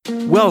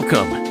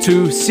Welcome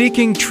to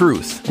Seeking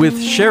Truth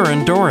with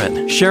Sharon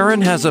Doran.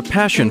 Sharon has a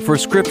passion for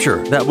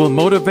Scripture that will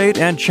motivate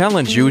and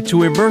challenge you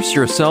to immerse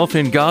yourself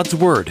in God's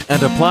Word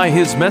and apply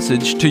His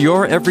message to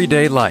your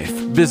everyday life.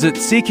 Visit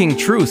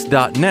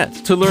seekingtruth.net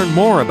to learn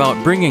more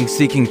about bringing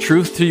Seeking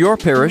Truth to your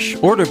parish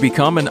or to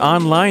become an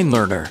online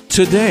learner.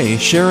 Today,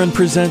 Sharon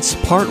presents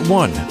Part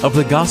 1 of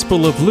the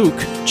Gospel of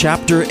Luke,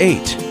 Chapter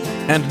 8.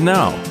 And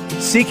now,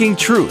 Seeking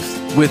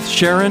Truth with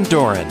Sharon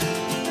Doran.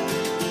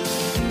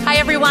 Hi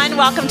everyone,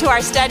 welcome to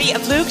our study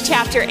of Luke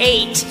chapter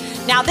 8.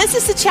 Now this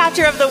is the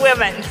chapter of the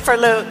women for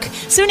Luke.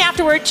 Soon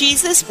afterward,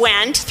 Jesus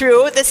went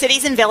through the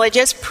cities and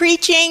villages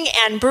preaching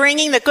and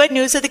bringing the good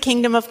news of the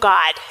kingdom of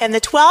God. And the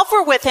 12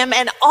 were with him,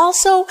 and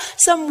also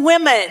some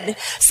women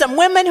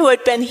who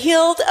had been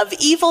healed of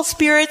evil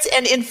spirits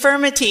and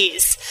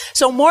infirmities.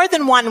 So more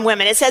than one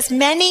woman. It says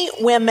many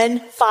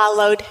women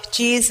followed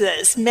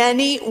Jesus.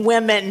 Many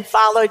women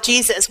followed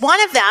Jesus.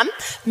 One of them,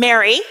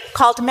 Mary,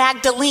 called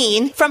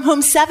Magdalene, from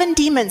whom 7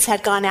 demons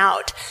had gone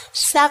out.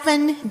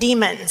 7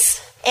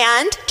 demons.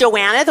 And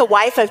Joanna, the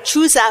wife of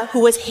Chuza,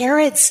 who was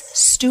Herod's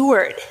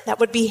steward.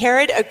 That would be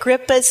Herod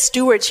Agrippa's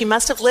steward. She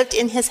must have lived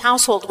in his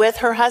household with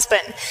her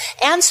husband.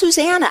 And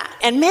Susanna,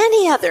 and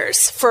many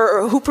others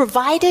who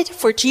provided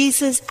for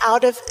Jesus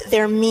out of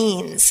their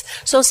means.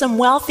 So some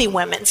wealthy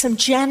women, some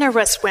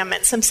generous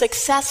women, some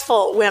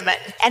successful women.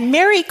 And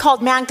Mary,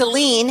 called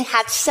Magdalene,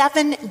 had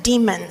 7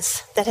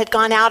 demons that had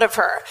gone out of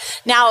her.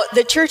 Now,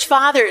 the church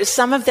fathers,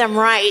 some of them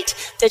write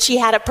that she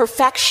had a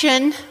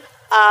perfection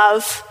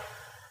of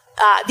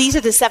these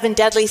are the 7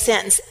 deadly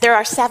sins. There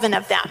are 7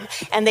 of them.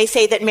 And they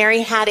say that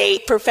Mary had a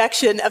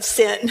perfection of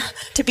sin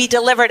to be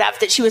delivered of,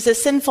 that she was a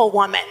sinful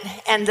woman.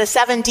 And the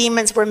 7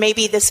 demons were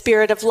maybe the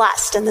spirit of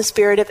lust and the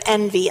spirit of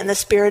envy and the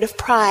spirit of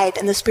pride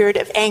and the spirit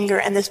of anger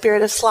and the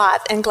spirit of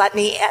sloth and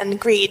gluttony and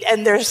greed.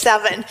 And there's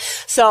 7.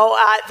 So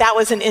that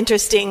was an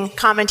interesting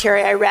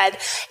commentary I read.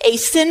 A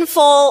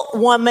sinful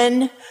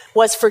woman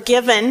was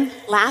forgiven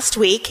last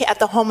week at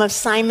the home of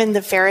Simon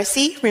the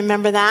Pharisee.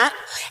 Remember that?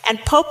 And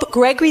Pope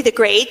Gregory the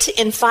Great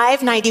in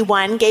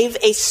 591 gave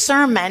a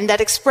sermon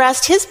that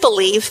expressed his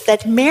belief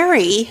that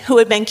Mary, who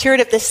had been cured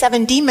of the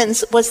 7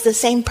 demons, was the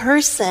same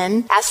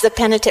person as the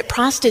penitent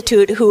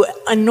prostitute who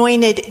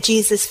anointed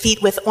Jesus'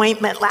 feet with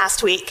ointment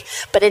last week.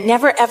 But it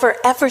never, ever,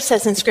 ever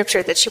says in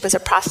Scripture that she was a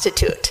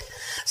prostitute.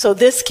 So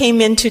this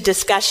came into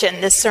discussion,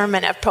 this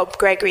sermon of Pope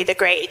Gregory the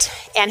Great.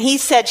 And he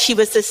said she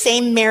was the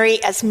same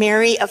Mary as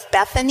Mary of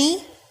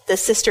Bethany, the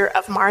sister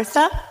of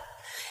Martha,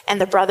 and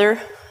the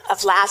brother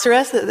of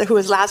Lazarus, who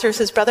was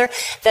Lazarus' brother,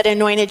 that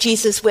anointed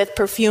Jesus with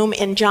perfume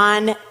in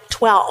John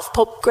 12.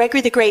 Pope Gregory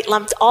the Great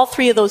lumped all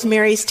 3 of those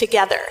Marys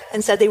together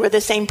and said they were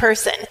the same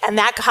person. And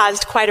that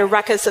caused quite a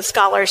ruckus of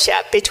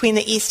scholarship between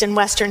the East and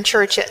Western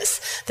churches.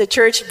 The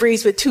church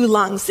breathes with 2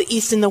 lungs, the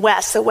East and the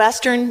West. The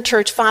Western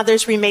church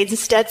fathers remained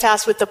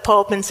steadfast with the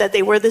Pope and said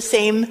they were the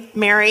same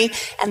Mary.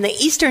 And the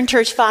Eastern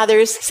church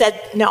fathers said,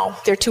 no,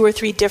 they're 2 or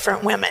 3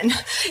 different women.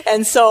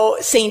 And so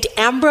St.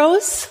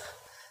 Ambrose,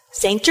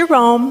 St.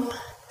 Jerome,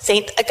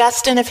 St.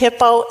 Augustine of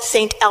Hippo,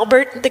 St.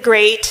 Albert the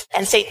Great,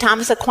 and St.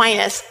 Thomas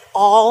Aquinas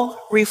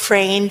all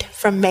refrained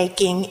from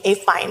making a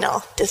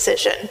final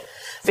decision.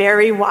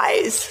 Very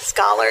wise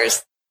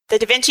scholars. The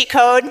Da Vinci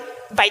Code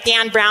by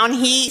Dan Brown,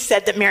 he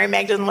said that Mary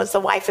Magdalene was the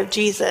wife of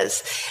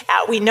Jesus.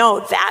 We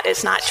know that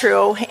is not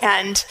true.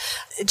 And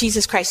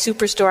Jesus Christ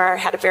Superstore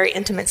had a very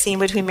intimate scene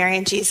between Mary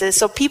and Jesus.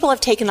 So people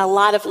have taken a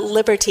lot of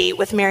liberty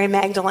with Mary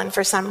Magdalene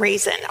for some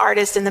reason,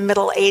 artists in the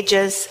Middle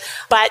Ages.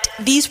 But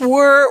these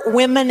were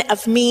women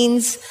of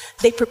means.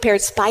 They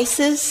prepared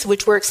spices,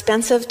 which were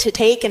expensive to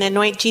take and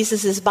anoint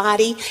Jesus'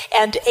 body.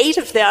 And 8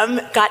 of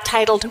them got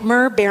titled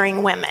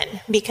myrrh-bearing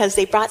women because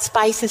they brought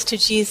spices to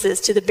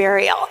Jesus to the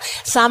burial.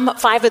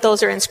 5 of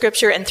those are in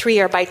Scripture and 3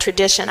 are by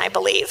tradition, I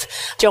believe.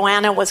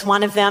 Joanna was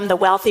one of them, the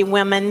wealthy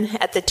women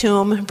at the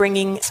tomb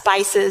bringing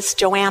spices.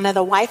 Joanna,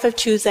 the wife of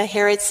Chuza,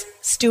 Herod's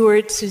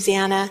steward,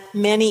 Susanna,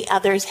 many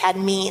others had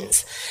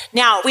means.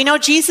 Now, we know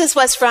Jesus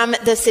was from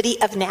the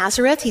city of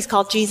Nazareth. He's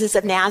called Jesus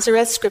of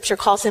Nazareth. Scripture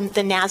calls him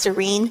the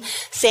Nazarene.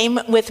 Same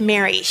with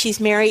Mary. She's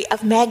Mary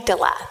of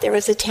Magdala. There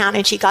was a town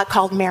and she got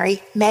called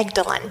Mary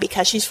Magdalene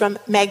because she's from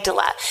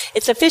Magdala.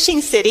 It's a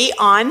fishing city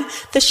on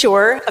the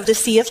shore of the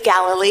Sea of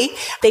Galilee.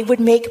 They would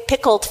make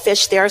pickled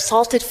fish there,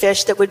 salted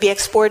fish that would be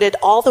exported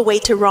all the way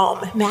to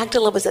Rome.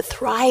 Magdala was a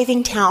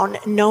thriving town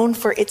known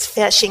for its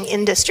fishing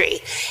industry.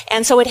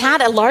 And so it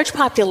had a large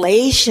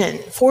population,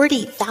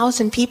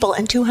 40,000 people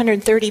and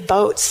 230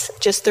 boats.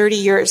 Just 30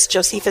 years,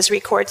 Josephus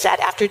records that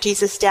after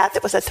Jesus' death.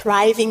 It was a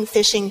thriving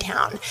fishing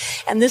town.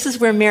 And this is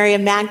where Mary of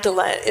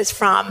Magdala is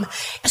from.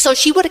 So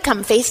she would have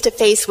come face to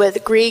face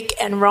with Greek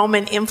and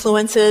Roman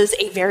influences,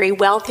 a very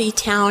wealthy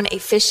town, a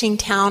fishing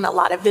town, a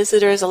lot of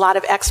visitors, a lot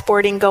of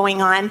exporting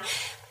going on.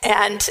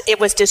 And it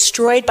was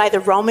destroyed by the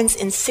Romans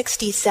in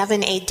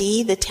 67 AD.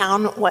 The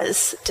town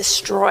was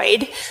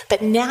destroyed.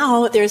 But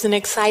now there's an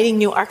exciting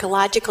new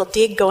archaeological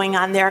dig going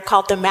on there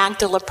called the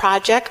Magdala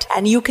Project.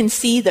 And you can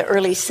see the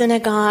early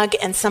synagogue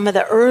and some of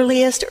the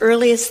earliest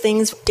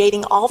things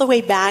dating all the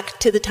way back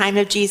to the time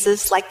of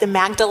Jesus, like the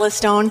Magdala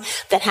stone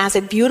that has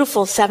a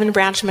beautiful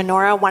 7-branch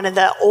menorah, one of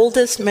the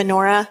oldest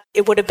menorah.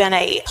 It would have been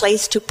a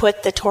place to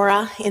put the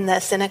Torah in the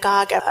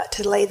synagogue,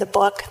 to lay the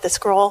book, the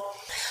scroll.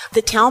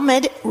 The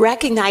Talmud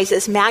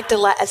recognizes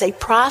Magdala as a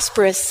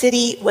prosperous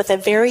city with a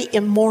very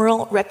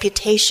immoral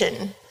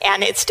reputation.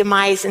 And its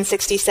demise in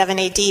 67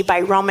 AD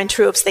by Roman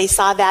troops, they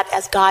saw that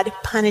as God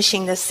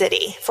punishing the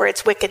city for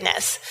its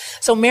wickedness.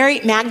 So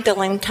Mary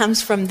Magdalene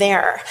comes from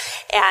there.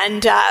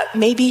 And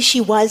maybe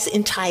she was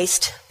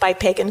enticed by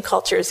pagan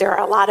cultures. There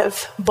are a lot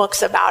of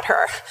books about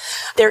her.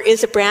 There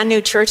is a brand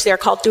new church there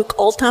called Duke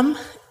Ultum.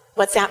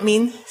 What's that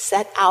mean?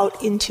 Set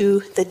out into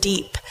the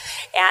deep.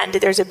 And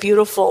there's a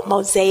beautiful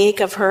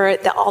mosaic of her,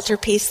 the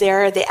altarpiece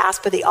there, the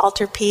asp of the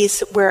altarpiece,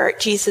 where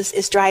Jesus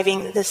is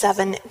driving the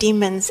 7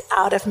 demons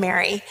out of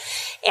Mary.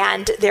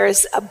 And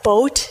there's a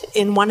boat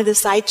in one of the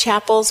side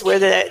chapels where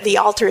the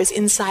altar is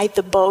inside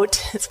the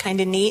boat. It's kind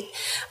of neat.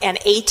 And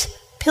 8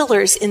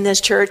 pillars in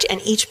this church,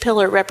 and each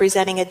pillar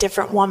representing a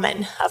different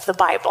woman of the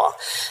Bible.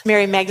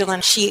 Mary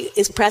Magdalene, she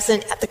is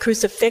present at the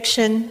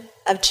crucifixion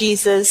of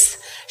Jesus.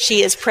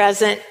 She is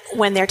present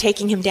when they're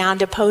taking him down,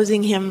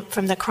 deposing him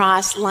from the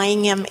cross,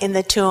 laying him in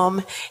the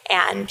tomb.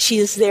 And she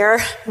is there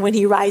when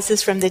he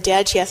rises from the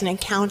dead. She has an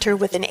encounter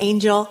with an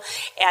angel.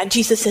 And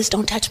Jesus says,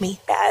 "Don't touch me."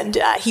 And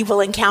he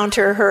will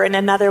encounter her in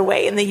another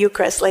way in the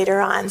Eucharist later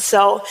on.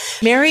 So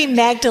Mary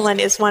Magdalene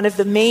is one of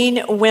the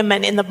main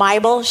women in the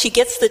Bible. She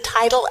gets the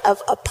title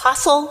of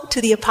Apostle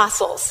to the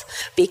Apostles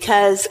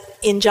because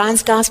in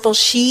John's Gospel,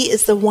 she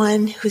is the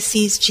one who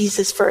sees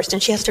Jesus first.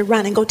 And she has to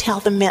run and go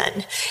tell the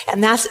men.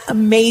 And that's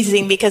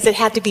amazing because it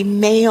had to be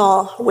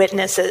male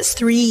witnesses,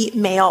 3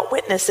 male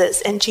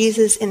witnesses. And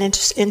Jesus, in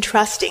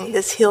entrusting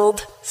this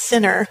healed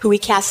sinner who he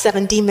cast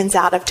 7 demons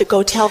out of, to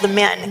go tell the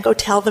men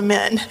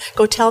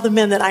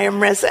that I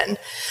am risen.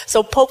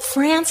 So Pope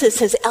Francis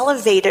has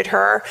elevated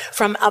her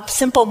from a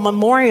simple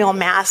memorial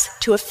mass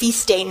to a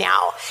feast day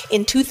now.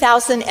 In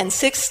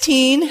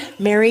 2016,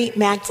 Mary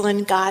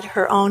Magdalene got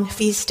her own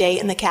feast day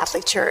in the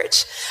Catholic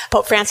Church.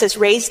 Pope Francis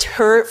raised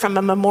her from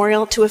a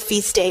memorial to a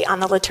feast day on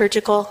the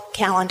liturgical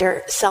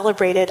calendar,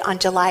 celebrated on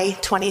July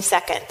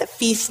 22nd, the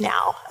feast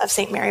now of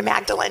St. Mary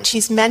Magdalene.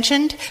 She's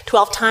mentioned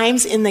 12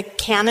 times in the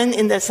canon,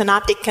 in the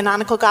Synoptic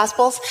Canonical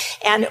Gospels,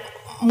 and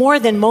more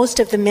than most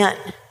of the men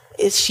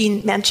is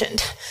she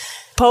mentioned.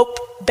 Pope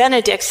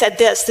Benedict said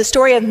this: "The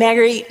story of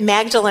Mary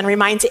Magdalene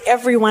reminds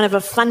everyone of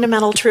a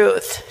fundamental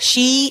truth.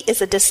 She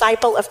is a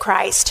disciple of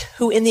Christ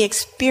who, in the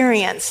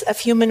experience of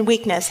human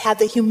weakness, had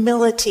the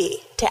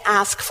humility to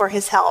ask for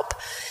his help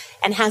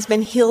and has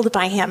been healed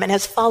by him and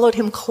has followed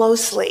him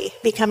closely,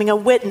 becoming a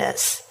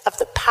witness of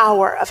the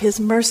power of his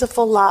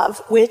merciful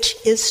love, which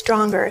is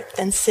stronger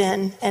than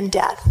sin and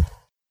death."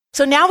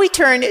 So now we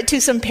turn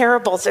to some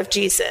parables of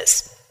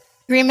Jesus.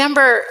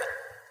 Remember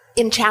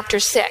in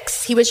chapter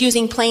 6, he was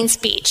using plain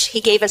speech.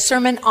 He gave a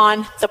sermon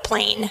on the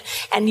plain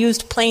and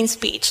used plain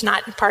speech,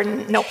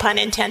 no pun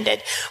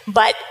intended,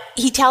 but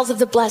he tells of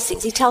the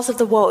blessings, he tells of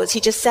the woes,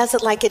 he just says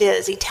it like it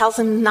is. He tells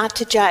them not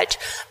to judge.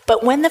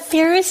 But when the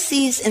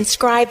Pharisees and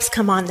scribes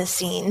come on the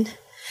scene,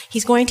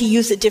 he's going to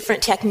use a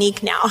different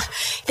technique now.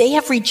 They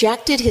have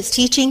rejected his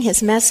teaching,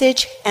 his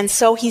message, and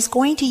so he's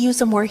going to use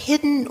a more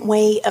hidden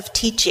way of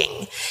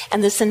teaching.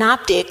 And the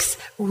synoptics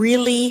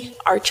really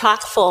are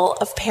chock full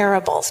of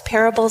parables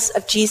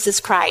of Jesus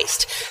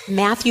Christ.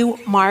 Matthew,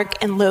 Mark,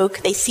 and Luke,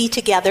 they see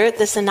together.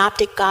 The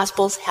synoptic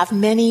gospels have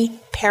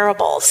many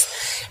parables.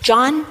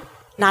 John,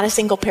 not a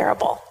single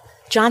parable.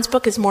 John's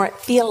book is more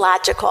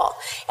theological,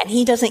 and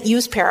he doesn't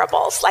use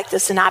parables like the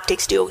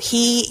synoptics do.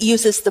 He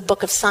uses the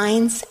book of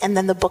signs and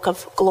then the book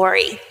of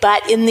glory.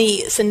 But in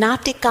the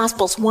synoptic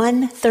gospels,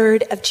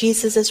 1/3 of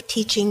Jesus'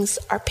 teachings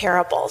are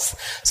parables.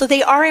 So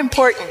they are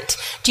important.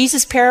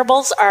 Jesus'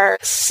 parables are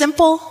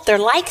simple. They're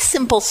like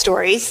simple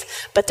stories,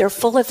 but they're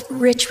full of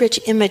rich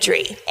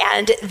imagery.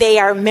 And they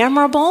are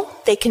memorable.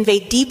 They convey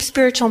deep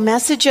spiritual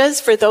messages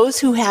for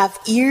those who have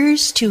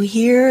ears to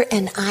hear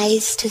and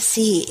eyes to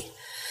see.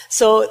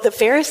 So the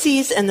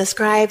Pharisees and the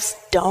scribes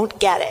don't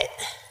get it.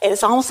 It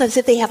is almost as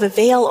if they have a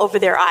veil over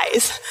their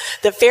eyes.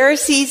 The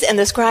Pharisees and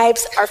the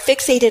scribes are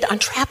fixated on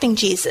trapping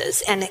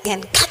Jesus and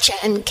gotcha,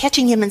 and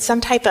catching him in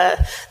some type of,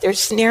 they're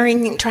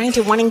snaring,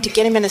 wanting to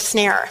get him in a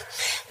snare.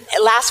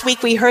 Last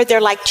week we heard they're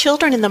like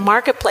children in the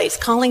marketplace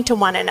calling to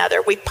one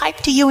another. We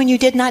piped to you and you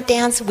did not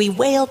dance. We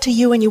wailed to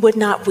you and you would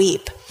not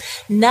weep.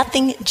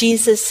 Nothing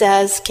Jesus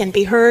says can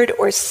be heard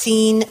or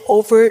seen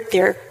over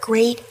their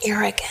great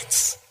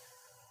arrogance.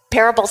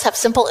 Parables have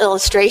simple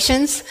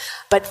illustrations,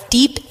 but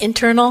deep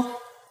internal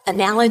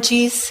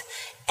analogies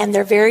and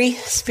they're very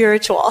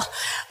spiritual.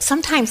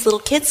 Sometimes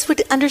little kids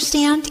would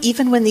understand,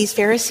 even when these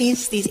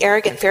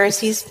arrogant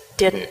Pharisees,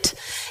 didn't.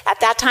 At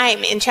that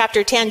time, in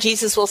chapter 10,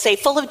 Jesus will say,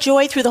 full of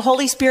joy through the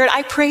Holy Spirit,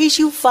 I praise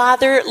you,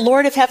 Father,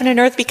 Lord of heaven and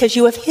earth, because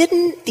you have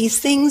hidden these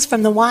things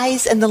from the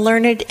wise and the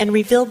learned and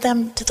revealed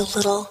them to the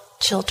little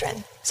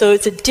children. So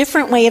it's a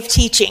different way of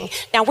teaching.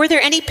 Now, were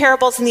there any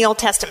parables in the Old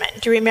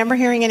Testament? Do you remember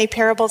hearing any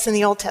parables in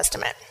the Old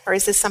Testament? Or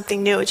is this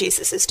something new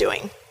Jesus is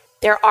doing?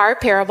 There are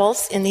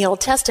parables in the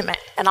Old Testament,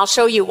 and I'll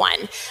show you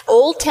one.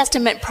 Old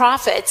Testament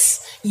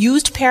prophets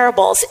used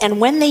parables, and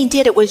when they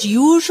did, it was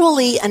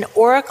usually an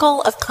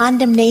oracle of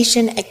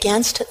condemnation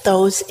against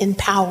those in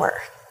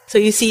power. So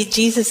you see,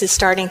 Jesus is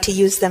starting to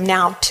use them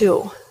now,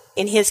 too,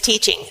 in his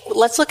teaching.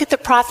 Let's look at the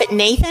prophet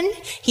Nathan.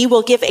 He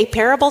will give a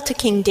parable to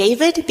King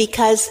David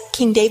because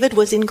King David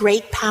was in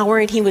great power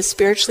and he was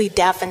spiritually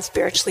deaf and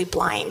spiritually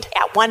blind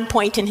at one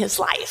point in his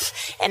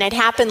life. And it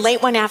happened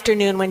late one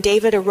afternoon when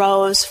David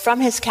arose from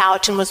his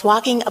couch and was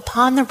walking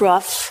upon the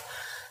roof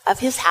of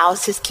his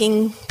house, his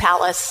king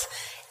palace,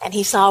 and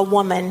he saw a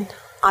woman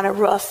on a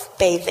roof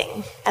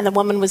bathing. And the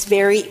woman was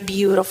very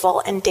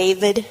beautiful, and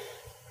David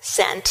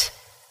sent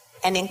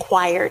and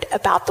inquired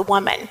about the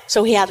woman.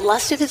 So he had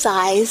lust of his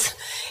eyes,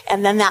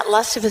 and then that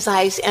lust of his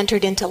eyes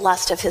entered into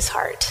lust of his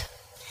heart.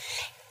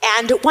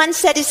 And one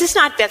said, is this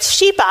not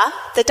Bathsheba,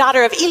 the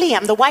daughter of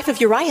Eliam, the wife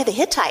of Uriah the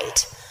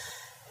Hittite?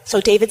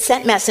 So David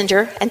sent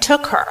messenger and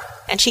took her,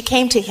 and she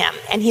came to him,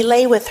 and he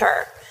lay with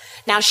her.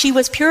 Now she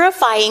was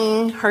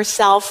purifying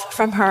herself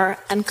from her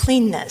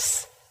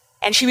uncleanness.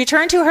 And she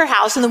returned to her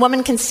house, and the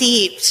woman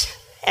conceived.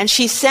 And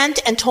she sent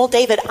and told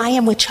David, I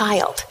am with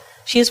child.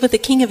 She is with the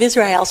king of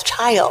Israel's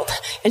child,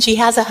 and she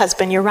has a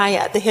husband,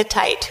 Uriah the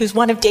Hittite, who's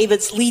one of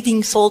David's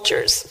leading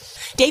soldiers.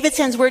 David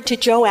sends word to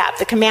Joab,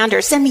 the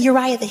commander, send me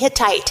Uriah the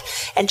Hittite.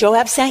 And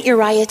Joab sent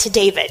Uriah to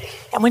David.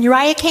 And when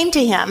Uriah came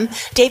to him,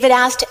 David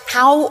asked,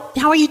 how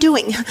are you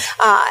doing?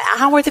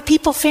 How are the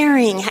people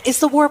faring? Is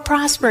the war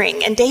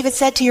prospering? And David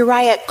said to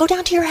Uriah, go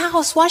down to your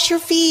house, wash your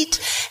feet.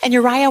 And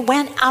Uriah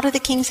went out of the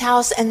king's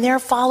house, and there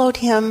followed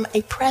him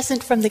a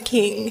present from the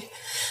king.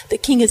 The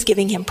king is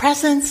giving him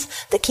presents.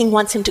 The king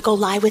wants him to go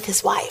lie with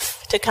his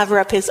wife to cover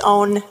up his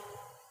own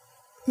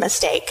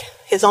mistake,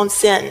 his own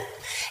sin.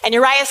 And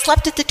Uriah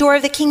slept at the door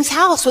of the king's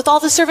house with all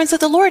the servants of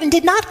the Lord and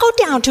did not go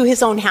down to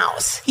his own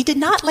house. He did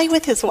not lay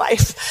with his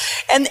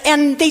wife.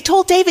 And they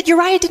told David,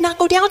 Uriah did not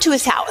go down to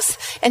his house.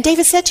 And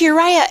David said to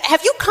Uriah,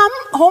 have you come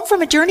home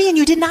from a journey and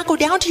you did not go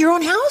down to your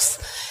own house?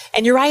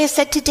 And Uriah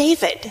said to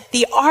David,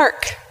 the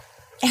ark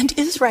and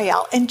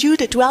Israel and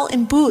Judah dwell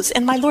in booths,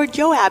 and my lord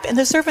Joab and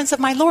the servants of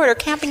my lord are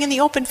camping in the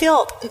open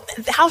field.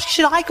 How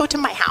should I go to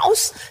my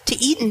house to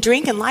eat and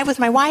drink and lie with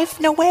my wife?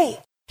 No way.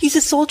 He's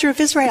a soldier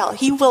of Israel.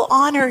 He will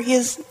honor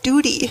his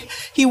duty.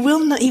 He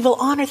will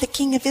honor the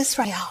king of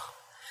Israel.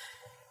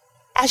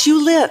 As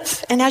you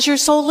live and as your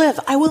soul live,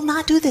 I will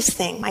not do this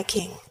thing, my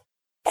king.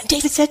 And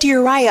David said to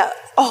Uriah,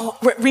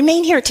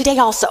 remain here today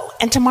also,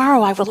 and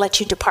tomorrow I will let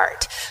you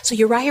depart. So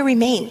Uriah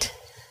remained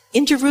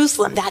in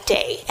Jerusalem that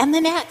day and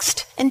the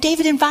next. And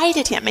David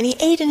invited him, and he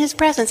ate in his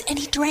presence, and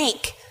he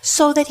drank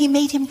so that he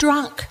made him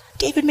drunk.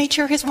 David made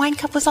sure his wine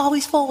cup was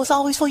always full.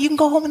 You can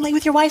go home and lay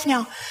with your wife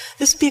now.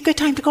 This would be a good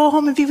time to go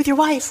home and be with your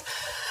wife.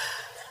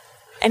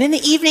 And in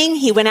the evening,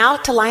 he went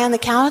out to lie on the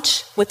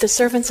couch with the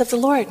servants of the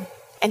Lord,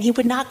 and he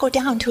would not go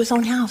down to his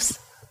own house.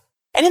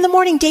 And in the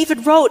morning,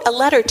 David wrote a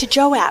letter to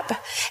Joab,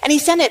 and he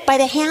sent it by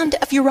the hand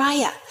of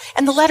Uriah.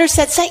 And the letter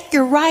said, set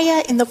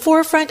Uriah in the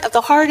forefront of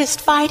the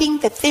hardest fighting,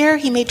 that there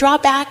he may draw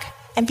back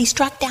and be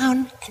struck down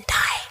and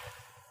die.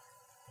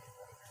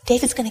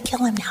 David's going to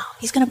kill him now.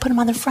 He's going to put him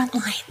on the front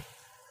line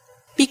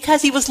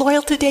because he was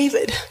loyal to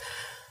David.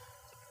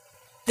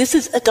 This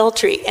is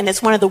adultery, and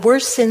it's one of the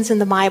worst sins in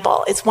the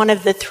Bible. It's one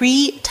of the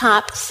 3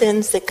 top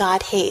sins that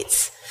God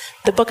hates.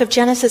 The book of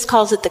Genesis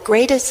calls it the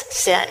greatest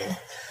sin,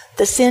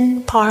 the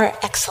sin par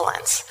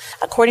excellence.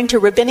 According to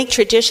rabbinic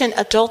tradition,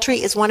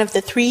 adultery is one of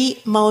the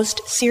 3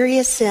 most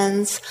serious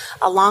sins,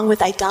 along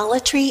with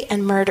idolatry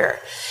and murder.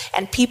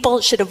 And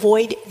people should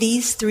avoid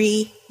these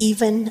 3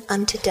 even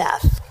unto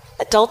death.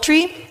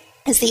 Adultery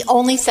is the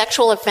only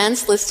sexual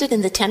offense listed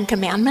in the 10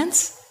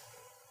 Commandments.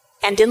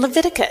 And in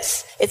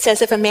Leviticus, it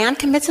says if a man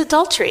commits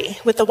adultery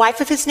with the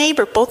wife of his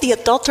neighbor, both the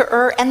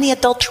adulterer and the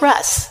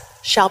adulteress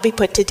shall be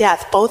put to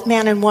death, both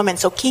man and woman.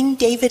 So King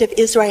David of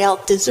Israel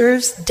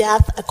deserves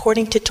death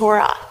according to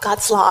Torah,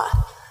 God's law.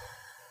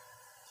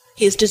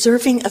 He is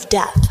deserving of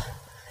death,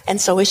 and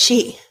so is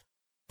she.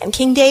 And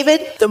King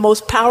David, the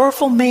most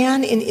powerful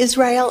man in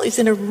Israel, is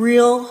in a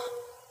real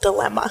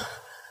dilemma.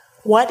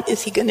 What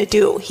is he going to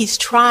do? He's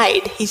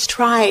tried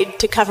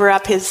to cover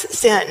up his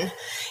sin.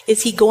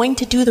 Is he going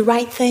to do the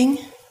right thing?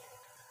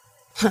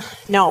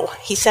 No.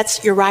 He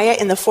sets Uriah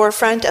in the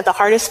forefront of the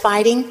hardest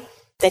fighting,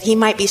 that he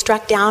might be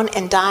struck down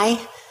and die.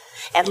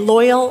 And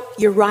loyal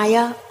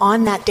Uriah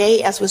on that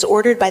day, as was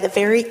ordered by the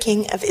very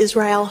king of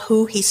Israel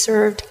who he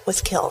served,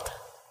 was killed.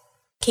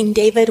 King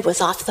David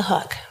was off the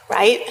hook,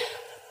 right?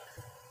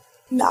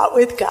 Not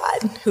with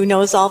God, who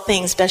knows all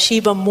things.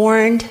 Bathsheba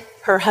mourned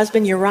her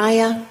husband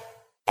Uriah.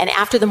 And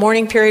after the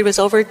mourning period was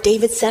over,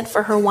 David sent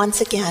for her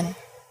once again.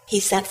 He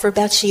sent for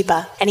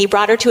Bathsheba, and he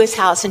brought her to his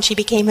house, and she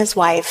became his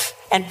wife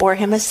and bore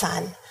him a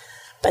son.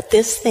 But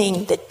this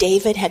thing that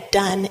David had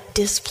done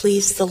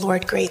displeased the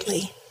Lord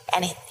greatly.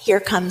 And here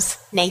comes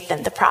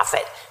Nathan, the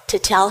prophet, to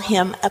tell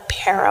him a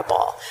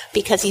parable,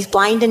 because he's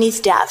blind and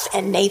he's deaf,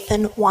 and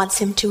Nathan wants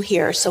him to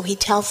hear. So he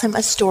tells him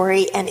a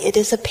story, and it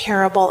is a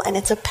parable, and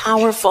it's a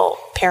powerful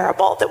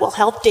parable that will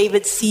help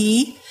David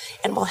see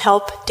and will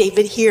help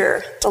David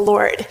hear the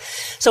Lord.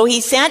 So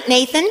he sent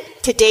Nathan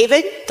to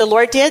David. The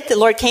Lord did. The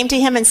Lord came to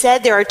him and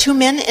said, there are two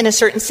men in a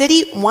certain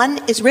city. One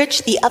is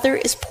rich, the other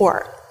is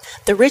poor.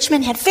 The rich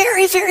man had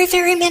very, very,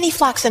 very many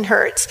flocks and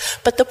herds,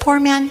 but the poor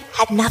man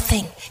had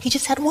nothing. He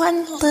just had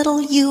one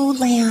little ewe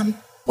lamb,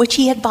 which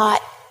he had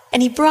bought.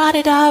 And he brought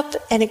it up,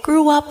 and it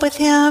grew up with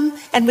him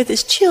and with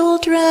his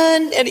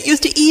children, and it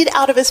used to eat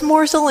out of his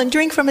morsel and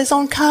drink from his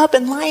own cup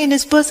and lie in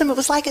his bosom. It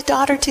was like a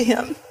daughter to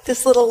him,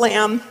 this little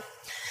lamb.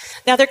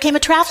 Now there came a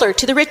traveler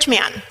to the rich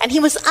man, and he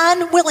was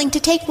unwilling to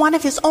take one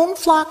of his own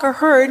flock or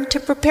herd to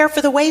prepare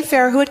for the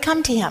wayfarer who had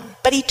come to him.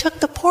 But he took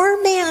the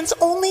poor man's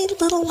only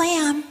little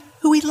lamb,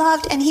 who he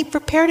loved, and he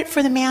prepared it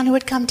for the man who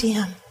had come to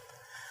him.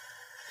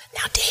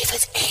 Now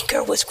David's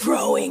anger was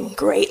growing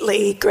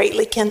greatly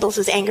kindles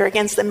his anger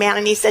against the man.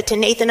 And he said to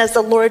Nathan, as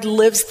the Lord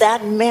lives,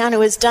 that man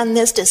who has done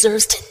this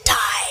deserves to die.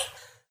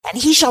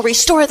 And he shall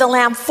restore the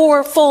lamb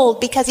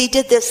fourfold because he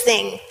did this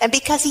thing and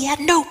because he had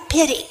no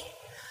pity.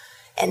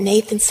 And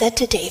Nathan said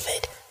to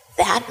David,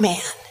 that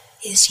man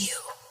is you.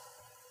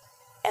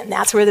 And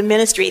that's where the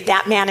ministry,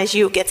 that man is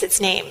you, gets its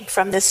name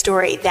from this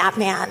story. That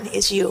man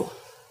is you.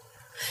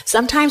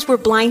 Sometimes we're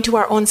blind to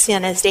our own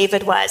sin, as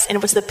David was, and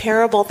it was the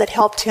parable that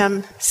helped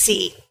him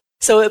see.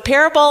 So a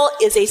parable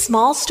is a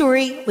small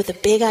story with a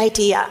big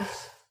idea.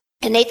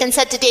 And Nathan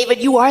said to David,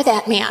 you are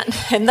that man.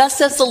 And thus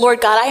says the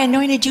Lord God, I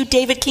anointed you,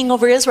 David, king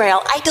over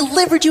Israel. I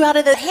delivered you out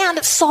of the hand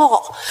of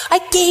Saul. I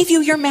gave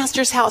you your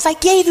master's house. I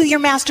gave you your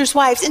master's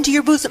wives into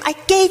your bosom. I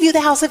gave you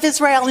the house of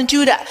Israel and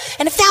Judah.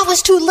 And if that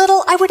was too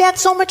little, I would add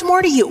so much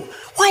more to you.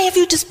 Why have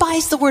you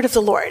despised the word of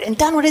the Lord and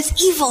done what is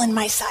evil in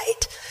my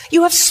sight?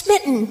 You have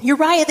smitten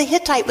Uriah the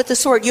Hittite with the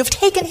sword. You have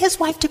taken his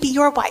wife to be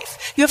your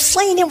wife. You have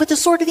slain him with the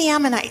sword of the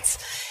Ammonites.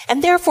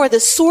 And therefore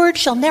the sword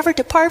shall never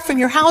depart from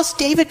your house,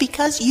 David,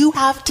 because you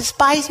have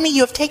despised me.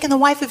 You have taken the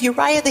wife of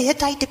Uriah the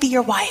Hittite to be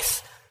your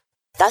wife.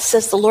 Thus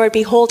says the Lord,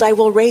 behold, I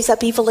will raise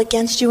up evil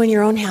against you in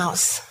your own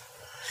house.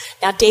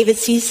 Now David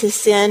sees his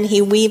sin.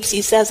 He weeps.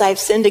 He says, I've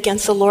sinned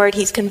against the Lord.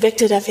 He's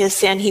convicted of his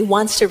sin. He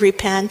wants to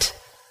repent.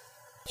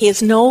 He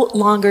is no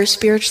longer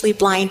spiritually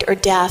blind or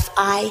deaf.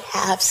 I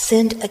have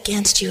sinned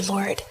against you,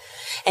 Lord.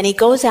 And he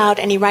goes out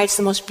and he writes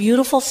the most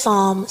beautiful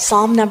psalm,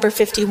 Psalm number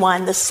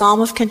 51, the Psalm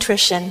of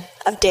Contrition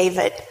of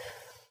David.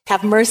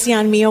 Have mercy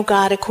on me, O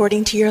God,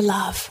 according to your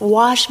love.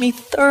 Wash me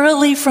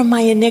thoroughly from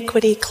my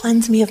iniquity.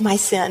 Cleanse me of my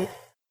sin.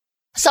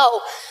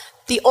 So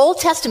the Old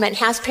Testament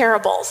has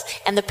parables,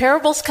 and the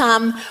parables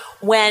come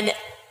when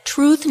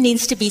truth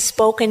needs to be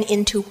spoken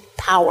into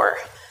power.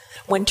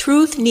 When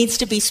truth needs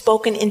to be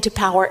spoken into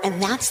power,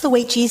 and that's the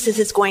way Jesus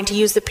is going to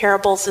use the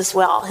parables as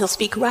well. He'll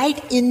speak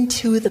right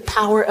into the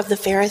power of the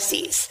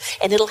Pharisees,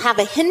 and it'll have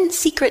a hidden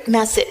secret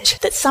message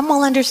that some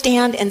will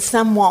understand and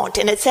some won't.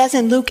 And it says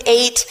in Luke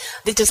 8,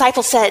 the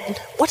disciples said,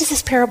 what does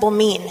this parable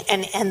mean?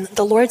 And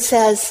the Lord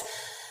says,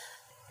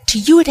 to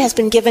you it has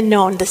been given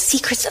known the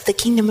secrets of the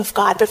kingdom of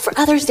God, but for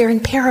others they're in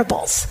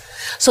parables,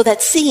 so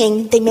that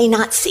seeing they may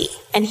not see,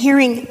 and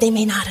hearing they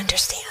may not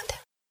understand.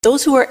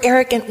 Those who are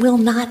arrogant will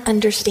not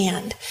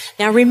understand.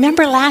 Now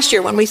remember last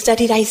year when we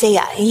studied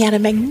Isaiah, he had a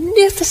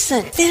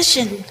magnificent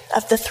vision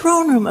of the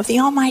throne room of the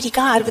Almighty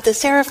God with the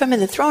seraphim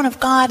and the throne of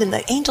God, and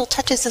the angel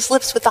touches his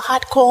lips with the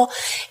hot coal,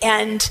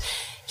 and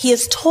he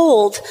is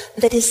told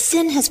that his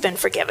sin has been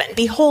forgiven.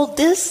 Behold,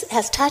 this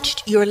has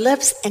touched your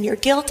lips, and your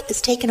guilt is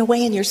taken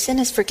away, and your sin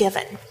is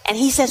forgiven. And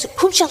he says,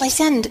 whom shall I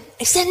send?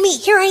 Send me.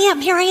 Here I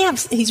am. Here I am.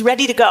 He's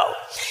ready to go.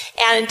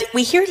 And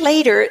we hear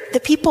later,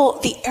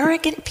 the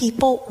arrogant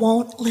people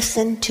won't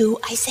listen to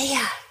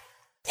Isaiah.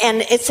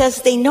 And it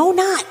says they know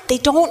not, they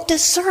don't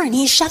discern.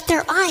 He shut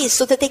their eyes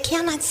so that they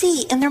cannot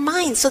see, and their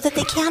minds so that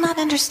they cannot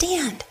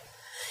understand.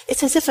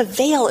 It's as if a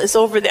veil is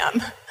over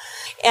them.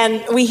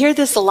 And we hear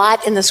this a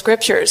lot in the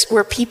scriptures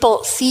where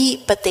people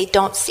see, but they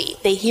don't see.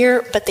 They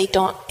hear, but they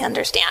don't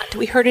understand.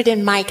 We heard it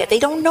in Micah. They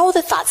don't know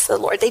the thoughts of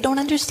the Lord. They don't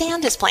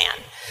understand his plan.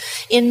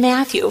 In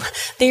Matthew,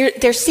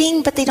 they're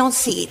seeing, but they don't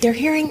see. They're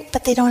hearing,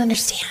 but they don't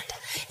understand.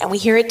 And we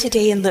hear it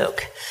today in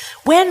Luke.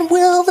 When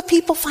will the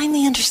people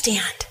finally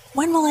understand?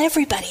 When will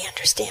everybody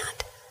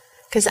understand?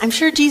 Because I'm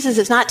sure Jesus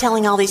is not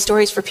telling all these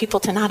stories for people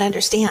to not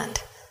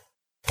understand.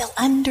 They'll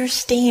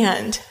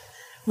understand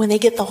when they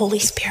get the Holy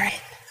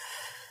Spirit.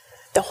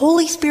 The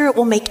Holy Spirit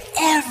will make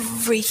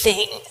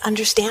everything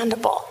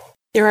understandable.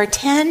 There are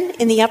 10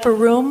 in the upper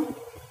room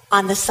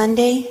on the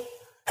Sunday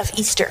of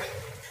Easter.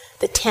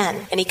 The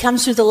 10. And he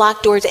comes through the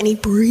locked doors and he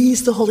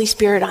breathes the Holy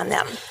Spirit on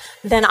them.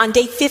 Then on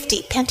day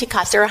 50,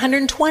 Pentecost, there are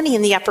 120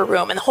 in the upper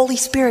room, and the Holy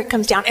Spirit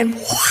comes down, and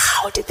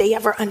wow, did they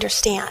ever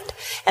understand?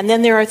 And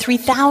then there are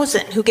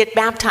 3,000 who get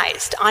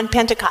baptized on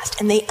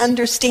Pentecost, and they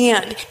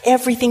understand.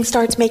 Everything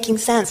starts making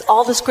sense.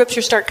 All the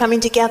scriptures start coming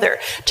together.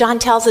 John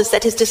tells us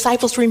that his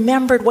disciples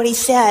remembered what he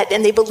said,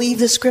 and they believed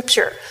the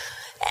scripture.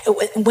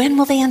 When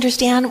will they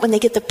understand? When they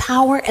get the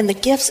power and the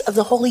gifts of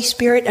the Holy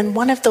Spirit, and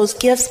one of those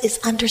gifts is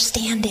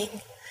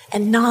understanding,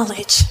 and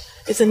knowledge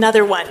is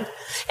another one.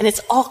 And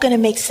it's all going to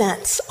make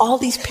sense. All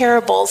these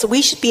parables,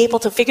 we should be able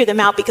to figure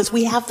them out because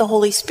we have the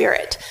Holy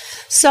Spirit.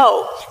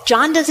 So,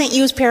 John doesn't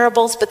use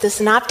parables, but the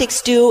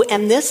synoptics do.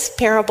 And this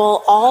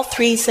parable, all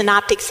three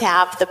synoptics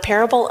have, the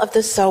parable of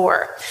the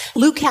sower.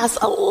 Luke has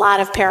a lot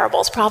of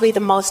parables, probably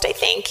the most, I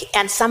think.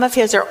 And some of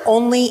his are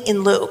only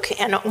in Luke.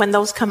 And when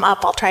those come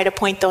up, I'll try to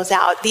point those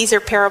out. These are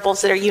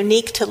parables that are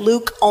unique to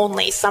Luke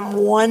only. Some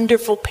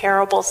wonderful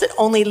parables that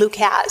only Luke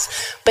has.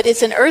 But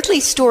it's an earthly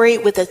story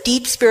with a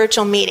deep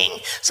spiritual meaning.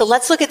 So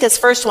let's look at this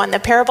first one, the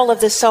parable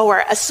of the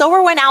sower. A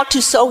sower went out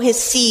to sow his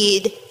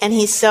seed, and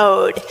he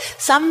sowed.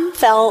 Some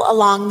fell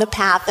along the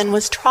path and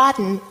was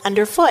trodden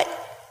underfoot,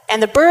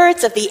 and the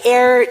birds of the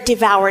air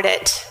devoured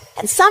it.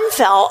 And some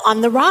fell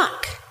on the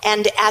rock,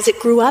 and as it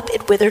grew up,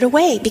 it withered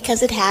away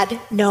because it had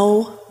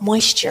no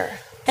moisture.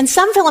 And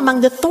some fell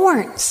among the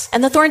thorns,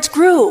 and the thorns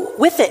grew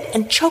with it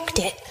and choked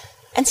it.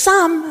 And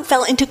some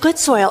fell into good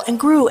soil and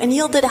grew and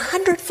yielded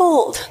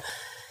 100-fold.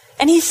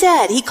 And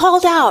he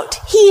called out,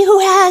 "He who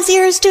has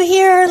ears to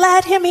hear,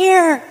 let him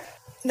hear."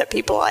 And the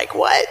people are like,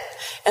 "What?"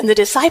 And the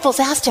disciples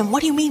asked him,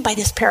 "What do you mean by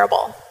this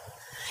parable?"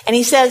 And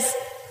he says,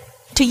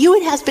 "To you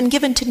it has been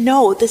given to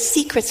know the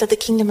secrets of the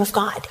kingdom of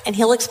God." And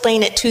he'll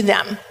explain it to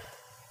them.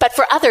 But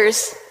for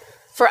others,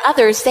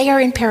 they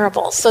are in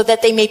parables, so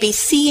that they may be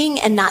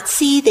seeing and not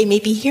see, they may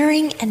be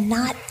hearing and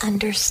not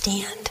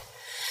understand.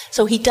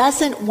 So he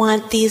doesn't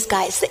want these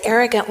guys, the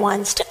arrogant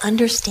ones, to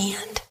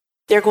understand.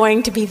 They're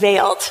going to be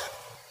veiled.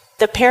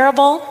 The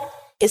parable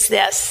is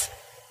this.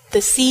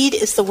 The seed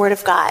is the word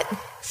of God.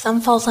 Some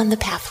falls on the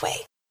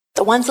pathway.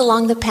 The ones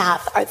along the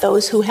path are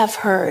those who have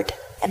heard.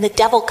 And the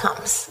devil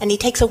comes, and he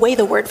takes away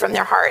the word from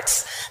their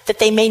hearts, that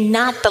they may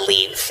not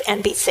believe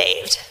and be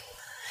saved.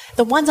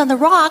 The ones on the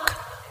rock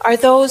are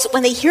those,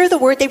 when they hear the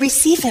word, they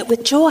receive it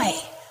with joy.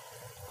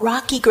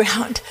 Rocky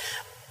ground.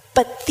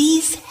 But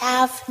these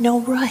have no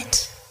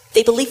root.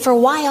 They believe for a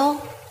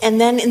while,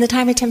 and then in the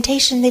time of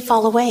temptation, they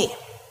fall away.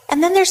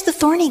 And then there's the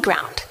thorny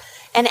ground.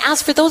 And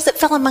as for those that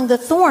fell among the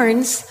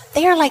thorns,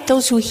 they are like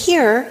those who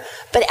hear,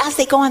 but as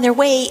they go on their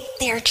way,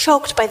 they are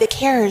choked by the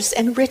cares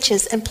and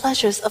riches and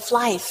pleasures of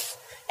life,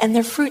 and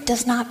their fruit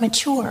does not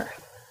mature.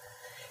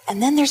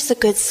 And then there's the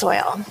good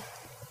soil.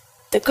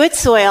 The good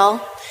soil,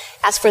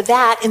 as for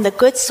that, in the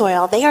good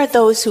soil, they are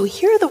those who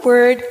hear the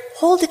word,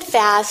 hold it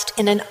fast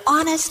in an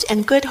honest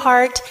and good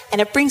heart,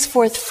 and it brings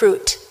forth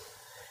fruit.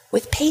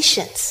 With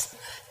patience.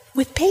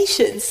 With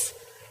patience.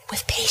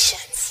 With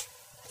patience.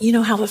 You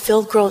know how a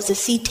field grows, the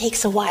seed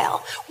takes a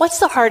while. What's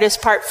the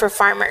hardest part for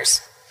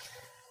farmers?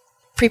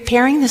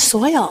 Preparing the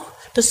soil.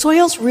 The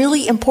soil's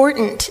really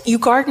important. You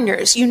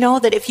gardeners, you know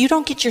that if you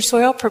don't get your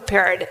soil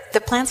prepared, the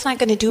plant's not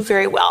going to do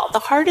very well. The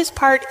hardest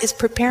part is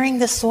preparing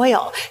the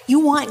soil. You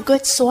want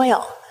good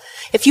soil.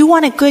 If you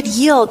want a good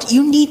yield,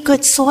 you need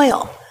good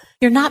soil.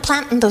 You're not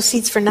planting those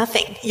seeds for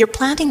nothing. You're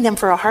planting them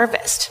for a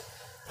harvest.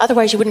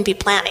 Otherwise, you wouldn't be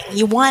planting.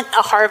 You want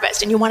a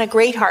harvest, and you want a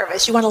great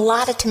harvest. You want a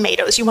lot of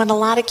tomatoes. You want a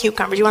lot of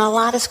cucumbers. You want a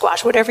lot of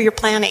squash, whatever you're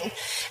planting.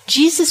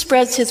 Jesus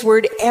spreads his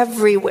word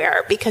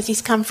everywhere because he's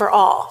come for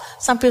all.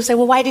 Some people say,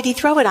 well, why did he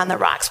throw it on the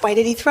rocks? Why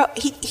did he throw it?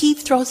 He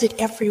throws it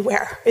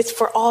everywhere. It's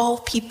for all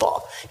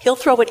people. He'll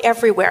throw it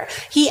everywhere.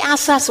 He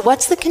asks us,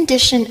 what's the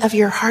condition of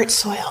your heart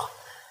soil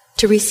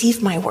to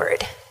receive my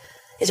word?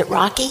 Is it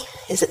rocky?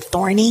 Is it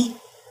thorny?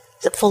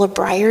 Is it full of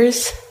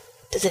briars?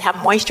 Does it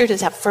have moisture?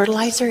 Does it have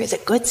fertilizer? Is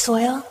it good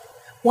soil?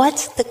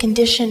 What's the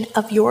condition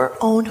of your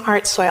own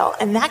heart soil?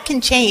 And that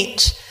can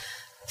change.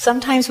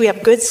 Sometimes we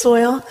have good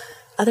soil,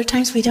 other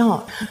times we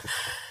don't.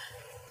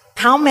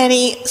 How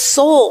many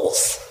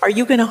souls are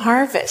you going to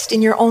harvest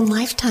in your own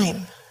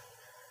lifetime?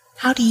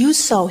 How do you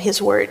sow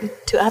his word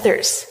to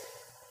others?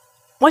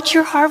 What's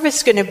your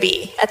harvest going to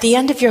be at the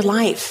end of your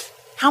life?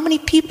 How many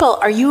people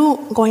are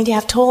you going to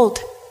have told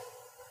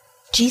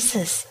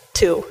Jesus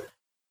to?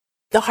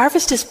 The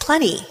harvest is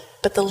plenty,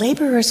 but the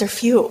laborers are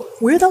few.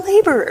 We're the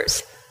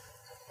laborers.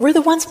 We're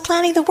the ones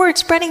planting the word,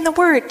 spreading the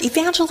word,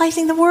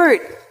 evangelizing the word.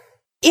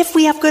 If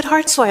we have good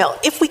heart soil,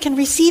 if we can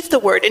receive the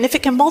word, and if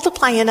it can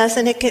multiply in us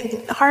and it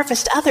can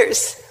harvest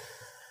others.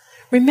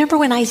 Remember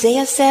when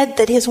Isaiah said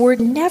that his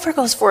word never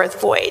goes forth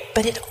void,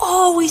 but it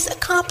always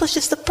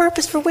accomplishes the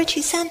purpose for which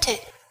he sent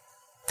it.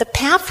 The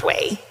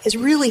pathway is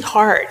really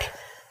hard.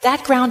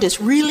 That ground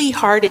is really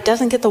hard. It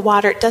doesn't get the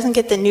water. It doesn't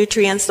get the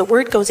nutrients. The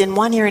word goes in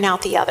one ear and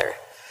out the other.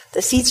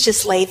 The seeds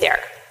just lay there.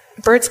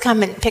 Birds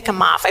come and pick them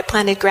off. I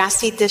planted grass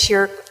seed this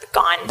year,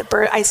 gone.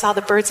 I saw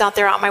the birds out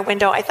there out my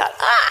window. I thought,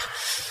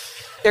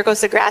 there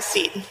goes the grass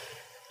seed.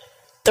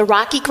 The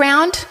rocky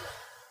ground,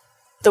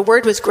 the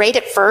word was great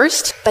at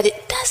first, but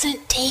it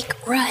doesn't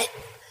take root.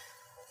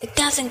 It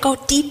doesn't go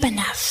deep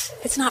enough.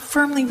 It's not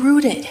firmly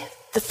rooted.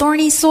 The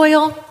thorny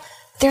soil,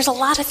 there's a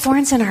lot of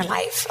thorns in our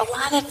life, a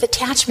lot of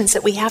attachments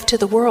that we have to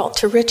the world,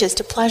 to riches,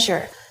 to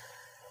pleasure.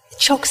 It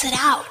chokes it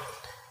out.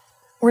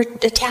 We're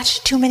attached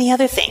to too many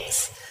other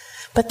things.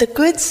 But the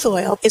good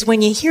soil is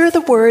when you hear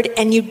the word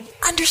and you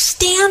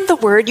understand the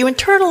word, you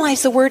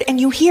internalize the word and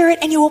you hear it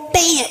and you obey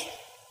it.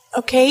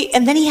 Okay?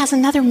 And then he has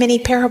another mini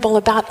parable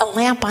about a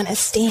lamp on a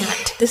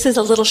stand. This is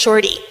a little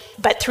shorty,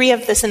 but 3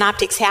 of the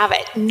synoptics have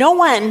it. No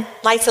one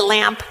lights a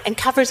lamp and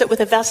covers it with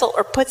a vessel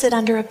or puts it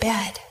under a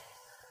bed.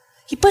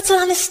 He puts it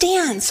on a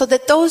stand so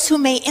that those who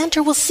may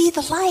enter will see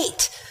the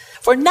light.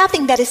 For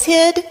nothing that is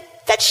hid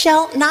that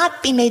shall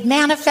not be made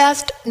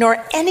manifest,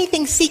 nor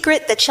anything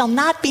secret that shall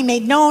not be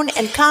made known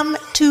and come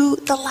to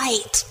the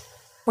light.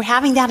 We're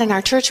having that in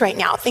our church right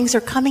now. Things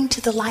are coming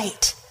to the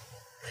light.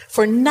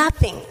 For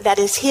nothing that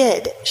is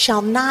hid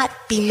shall not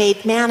be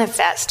made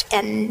manifest,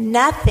 and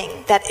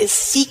nothing that is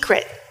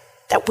secret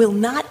that will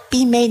not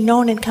be made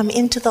known and come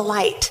into the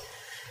light.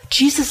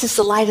 Jesus is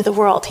the light of the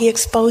world. He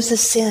exposes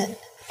sin,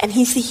 and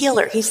he's the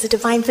healer. He's the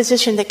divine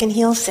physician that can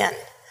heal sin.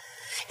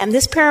 And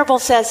this parable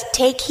says,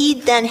 take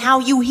heed then how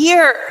you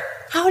hear.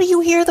 How do you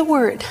hear the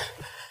word?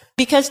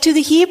 Because to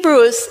the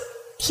Hebrews,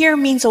 hear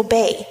means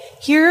obey.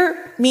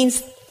 Hear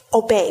means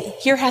obey.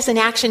 Hear has an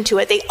action to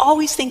it. They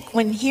always think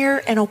when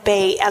hear and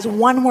obey as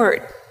one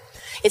word.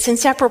 It's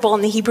inseparable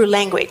in the Hebrew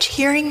language.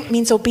 Hearing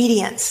means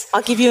obedience.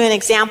 I'll give you an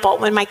example.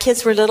 When my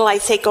kids were little,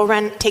 I'd say, go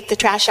run, take the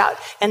trash out.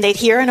 And they'd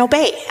hear and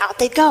obey. Out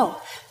they'd go.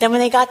 Then when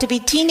they got to be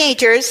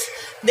teenagers,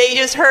 they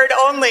just heard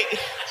only.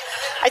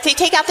 I'd say,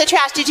 take out the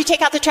trash. Did you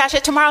take out the trash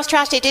at tomorrow's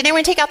trash day? Did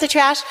anyone take out the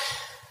trash?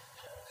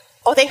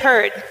 Oh, they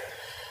heard.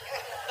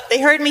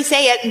 They heard me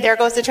say it, and there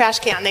goes the trash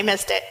can. They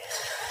missed it.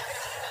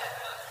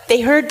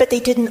 They heard, but they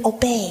didn't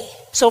obey.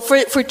 So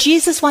for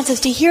Jesus wants us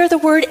to hear the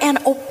word and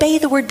obey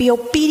the word, be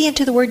obedient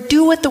to the word,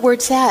 do what the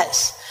word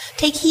says.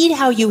 Take heed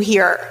how you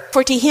hear.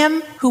 For to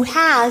him who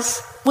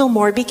has will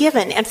more be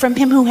given, and from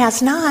him who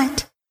has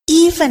not,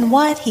 even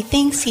what he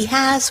thinks he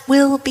has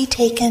will be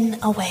taken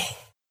away.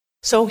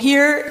 So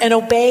hear and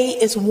obey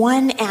is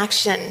one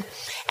action.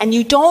 And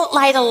you don't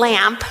light a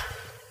lamp.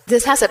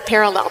 This has a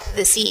parallel to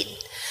the seed.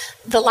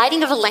 The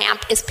lighting of a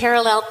lamp is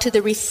parallel to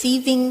the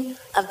receiving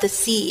of the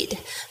seed.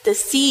 The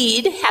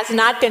seed has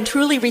not been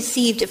truly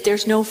received if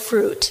there's no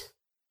fruit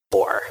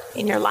or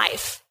in your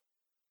life.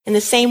 In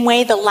the same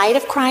way, the light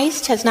of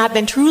Christ has not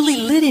been truly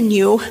lit in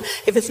you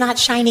if it's not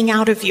shining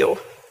out of you,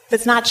 if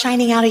it's not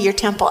shining out of your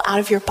temple, out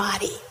of your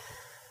body.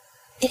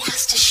 It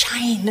has to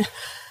shine,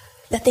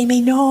 that they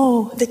may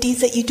know the deeds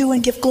that you do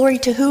and give glory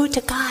to who?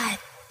 To God.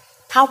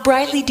 How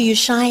brightly do you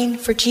shine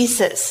for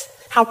Jesus?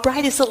 How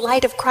bright is the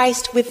light of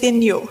Christ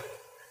within you?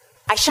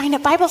 I shine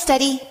at Bible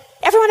study.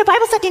 Everyone at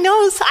Bible study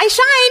knows I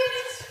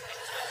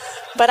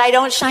shine. But I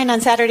don't shine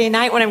on Saturday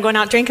night when I'm going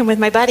out drinking with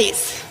my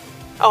buddies.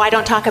 Oh, I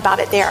don't talk about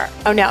it there.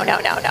 Oh, no.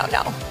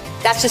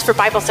 That's just for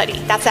Bible study.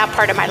 That's that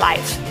part of my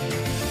life.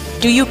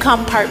 Do you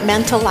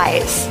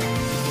compartmentalize?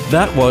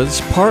 That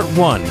was part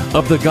 1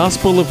 of the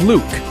Gospel of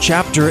Luke,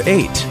 chapter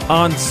 8,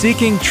 on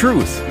Seeking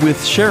Truth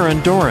with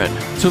Sharon Doran.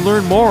 To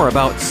learn more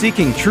about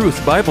Seeking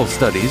Truth Bible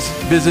studies,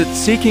 visit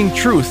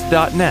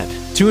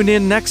seekingtruth.net. Tune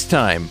in next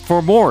time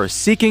for more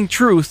Seeking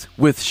Truth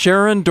with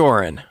Sharon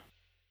Doran.